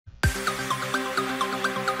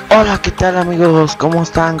Hola, ¿qué tal amigos? ¿Cómo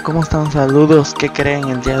están? ¿Cómo están? Saludos. ¿Qué creen?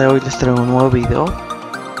 El día de hoy les traigo un nuevo video.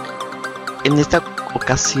 En esta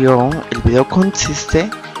ocasión el video consiste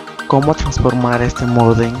en cómo transformar este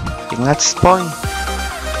modem en access point.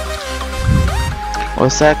 O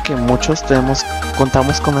sea que muchos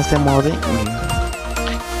contamos con este modem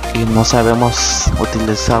y no sabemos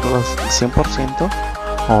utilizarlos al 100%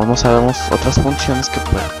 o no sabemos otras funciones que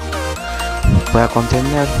pueda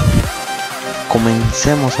contener.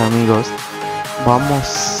 Comencemos amigos,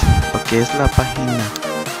 vamos a lo que es la página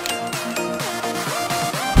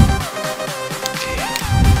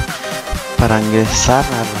para ingresar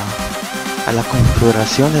a la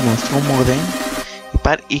configuración de nuestro modem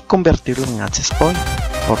y convertirlo en access point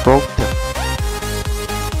o router.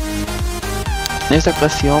 En esta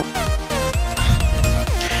ocasión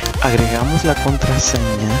agregamos la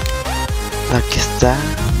contraseña, la que está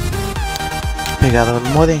pegada al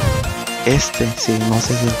modem. Si no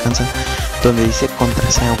sé si alcanzan, donde dice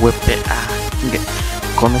contraseña VPA.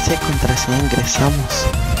 Con esa contraseña ingresamos.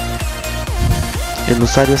 El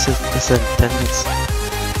usuario es el Telex.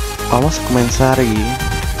 Vamos a comenzar y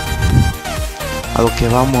a lo que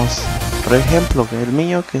vamos. Por ejemplo, el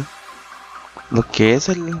mío, que lo que es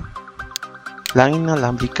la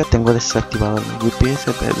inalámbrica, tengo desactivado el VPS.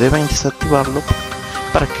 Deben desactivarlo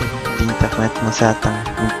para que el internet no sea tan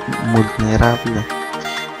vulnerable.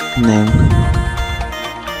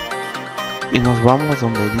 Y nos vamos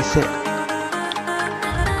donde dice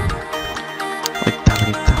ahorita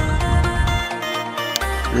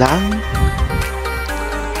LAN,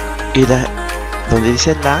 y donde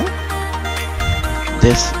dice LAN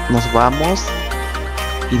nos vamos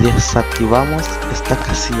y desactivamos esta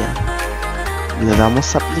casilla, le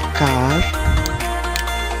damos a aplicar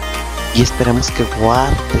y esperemos que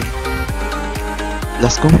guarde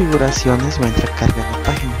las configuraciones mientras carga la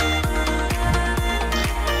página.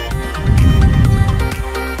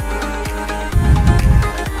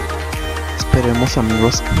 Esperemos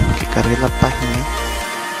amigos que cargue la página.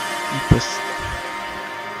 Y pues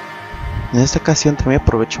en esta ocasión también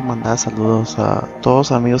aprovecho mandar saludos a todos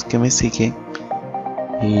los amigos que me siguen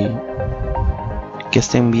y que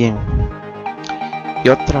estén bien. Y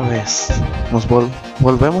otra vez nos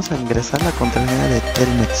volvemos a ingresar la contraseña de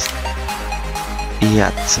Telmex y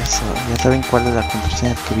acceso. Ya saben cuál es la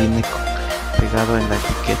contraseña que viene pegado en la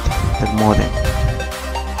etiqueta del modem.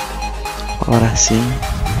 Ahora sí,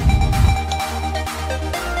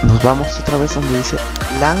 nos vamos otra vez donde dice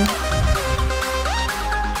LAN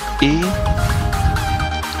y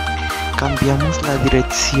cambiamos la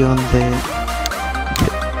dirección de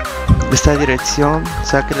esta dirección, o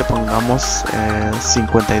sea que le pongamos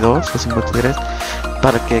 52 o 53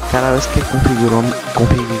 para que cada vez que configuremos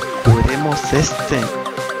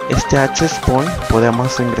este access point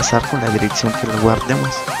podamos ingresar con la dirección que lo guardemos.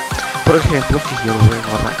 Por ejemplo, que yo lo voy a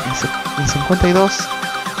guardar en 52.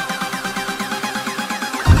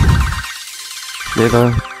 Le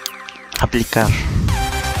doy aplicar.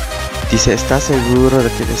 Dice, ¿está seguro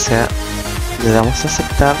de que desea? Le damos a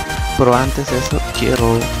aceptar, pero antes de eso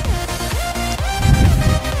quiero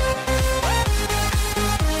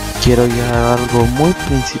ya algo muy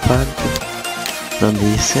principal, donde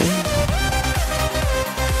dice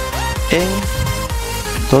en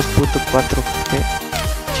 2.4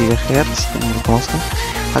 GHz, como lo conozcan.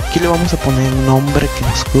 Aquí le vamos a poner un nombre que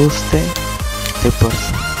nos guste. Después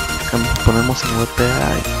ponemos el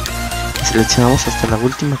VPA y seleccionamos hasta la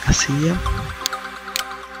última casilla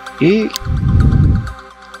y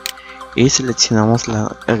seleccionamos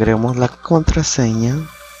agregamos la contraseña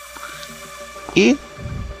y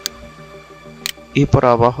por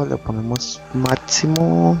abajo le ponemos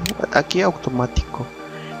máximo, aquí automático,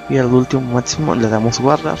 y al último máximo le damos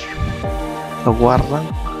guardar. Lo guardan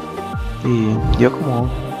y yo como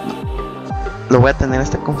lo voy a tener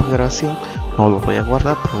esta configuración, no lo voy a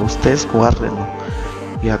guardar, pero ustedes guárdenlo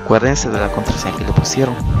y acuérdense de la contraseña que le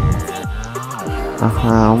pusieron.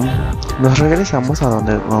 Nos regresamos a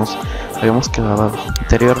donde nos habíamos quedado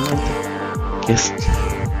anteriormente, que es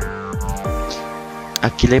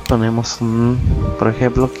aquí. Le ponemos por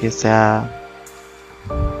ejemplo que sea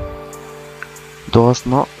 2,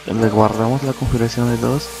 no, le guardamos la configuración de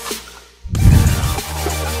 2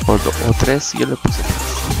 o 3. Yo le puse 3.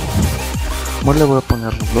 Bueno, le voy a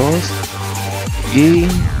poner 2 y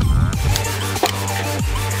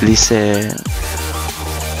dice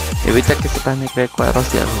evita que esta página cree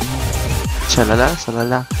cuadros de chalala.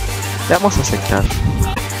 Le vamos a aceptar.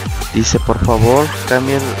 Dice, por favor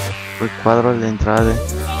cambie el cuadro de la entrada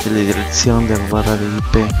de la dirección de barra de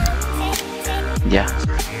IP. Ya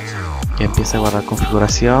empieza a guardar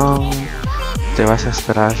configuración. Te vas a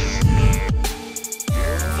esperar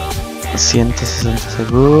 160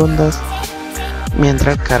 segundos.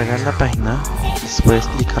 Mientras carga la página, les voy a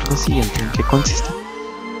explicar lo siguiente, en qué consiste.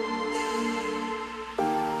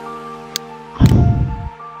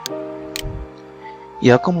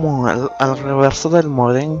 Ya como al reverso del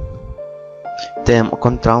modem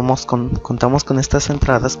contamos con estas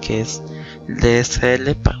entradas, que es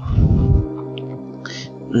DSL,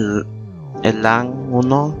 el LAN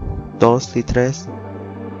 1, 2 y 3,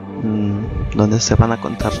 donde se van a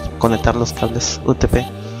conectar los cables UTP,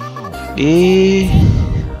 y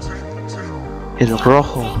el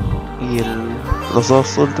rojo y los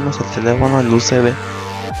dos últimos, el teléfono, el USB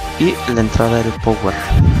y la entrada del power.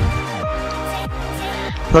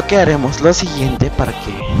 Lo que haremos lo siguiente para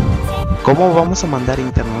que, ¿cómo vamos a mandar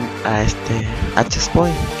internet a este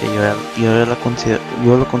𝐻𝑠point? Que yo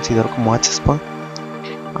lo considero como 𝐻𝑠point.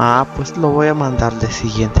 Pues lo voy a mandar de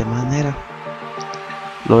siguiente manera.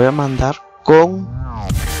 Lo voy a mandar con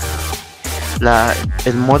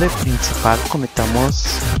el modem principal. Conectamos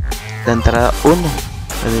la entrada 1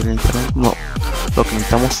 del internet, no, lo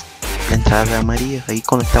conectamos la entrada de amarilla. Ahí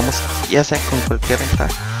conectamos ya sea con cualquier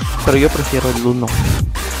entrada, pero yo prefiero el 1.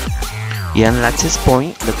 Y en el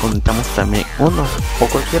𝐻𝑠point le conectamos también 1 o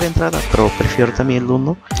cualquier entrada, pero prefiero también el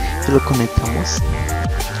 1, y lo conectamos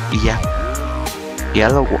y ya. Y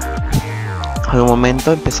al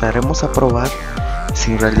momento empezaremos a probar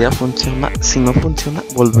si en realidad funciona. Si no funciona,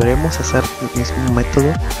 volveremos a hacer el mismo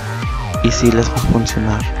método y si les va a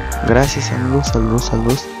funcionar. Gracias amigos,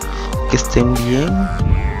 saludos, que estén bien.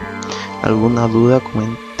 Alguna duda,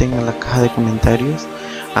 comenten en la caja de comentarios.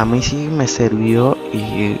 A mí sí me sirvió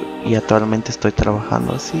y actualmente estoy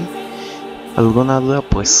trabajando así. Alguna duda,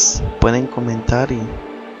 pues pueden comentar, y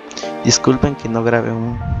disculpen que no grabé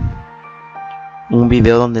un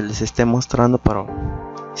video donde les esté mostrando, pero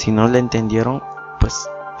si no le entendieron, pues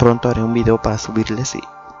pronto haré un video para subirles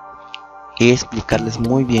y explicarles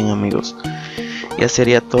muy bien amigos. Ya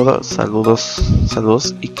sería todo.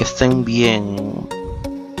 Saludos y que estén bien.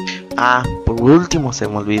 Por último, se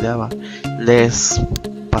me olvidaba, les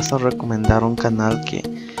paso a recomendar un canal que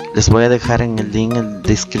les voy a dejar en el link en la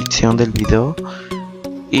descripción del video.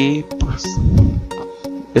 Y pues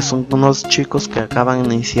son unos chicos que acaban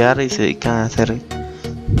de iniciar y se dedican a hacer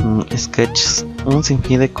sketches, un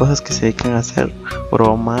sinfín de cosas que se dedican a hacer,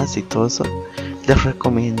 bromas y todo eso. Les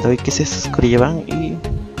recomiendo y que se suscriban, y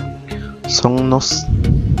son unos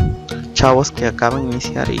chavos que acaban de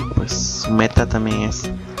iniciar y pues su meta también es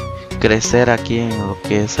crecer aquí en lo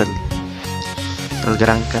que es el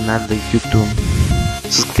gran canal de YouTube.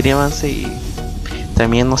 Suscríbanse y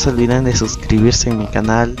también no se olviden de suscribirse en mi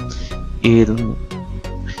canal, y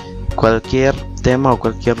cualquier tema o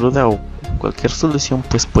cualquier duda o cualquier solución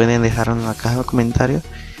pues pueden dejarlo en la caja de comentarios.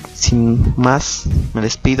 Sin más, me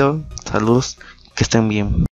despido. Saludos, que estén bien.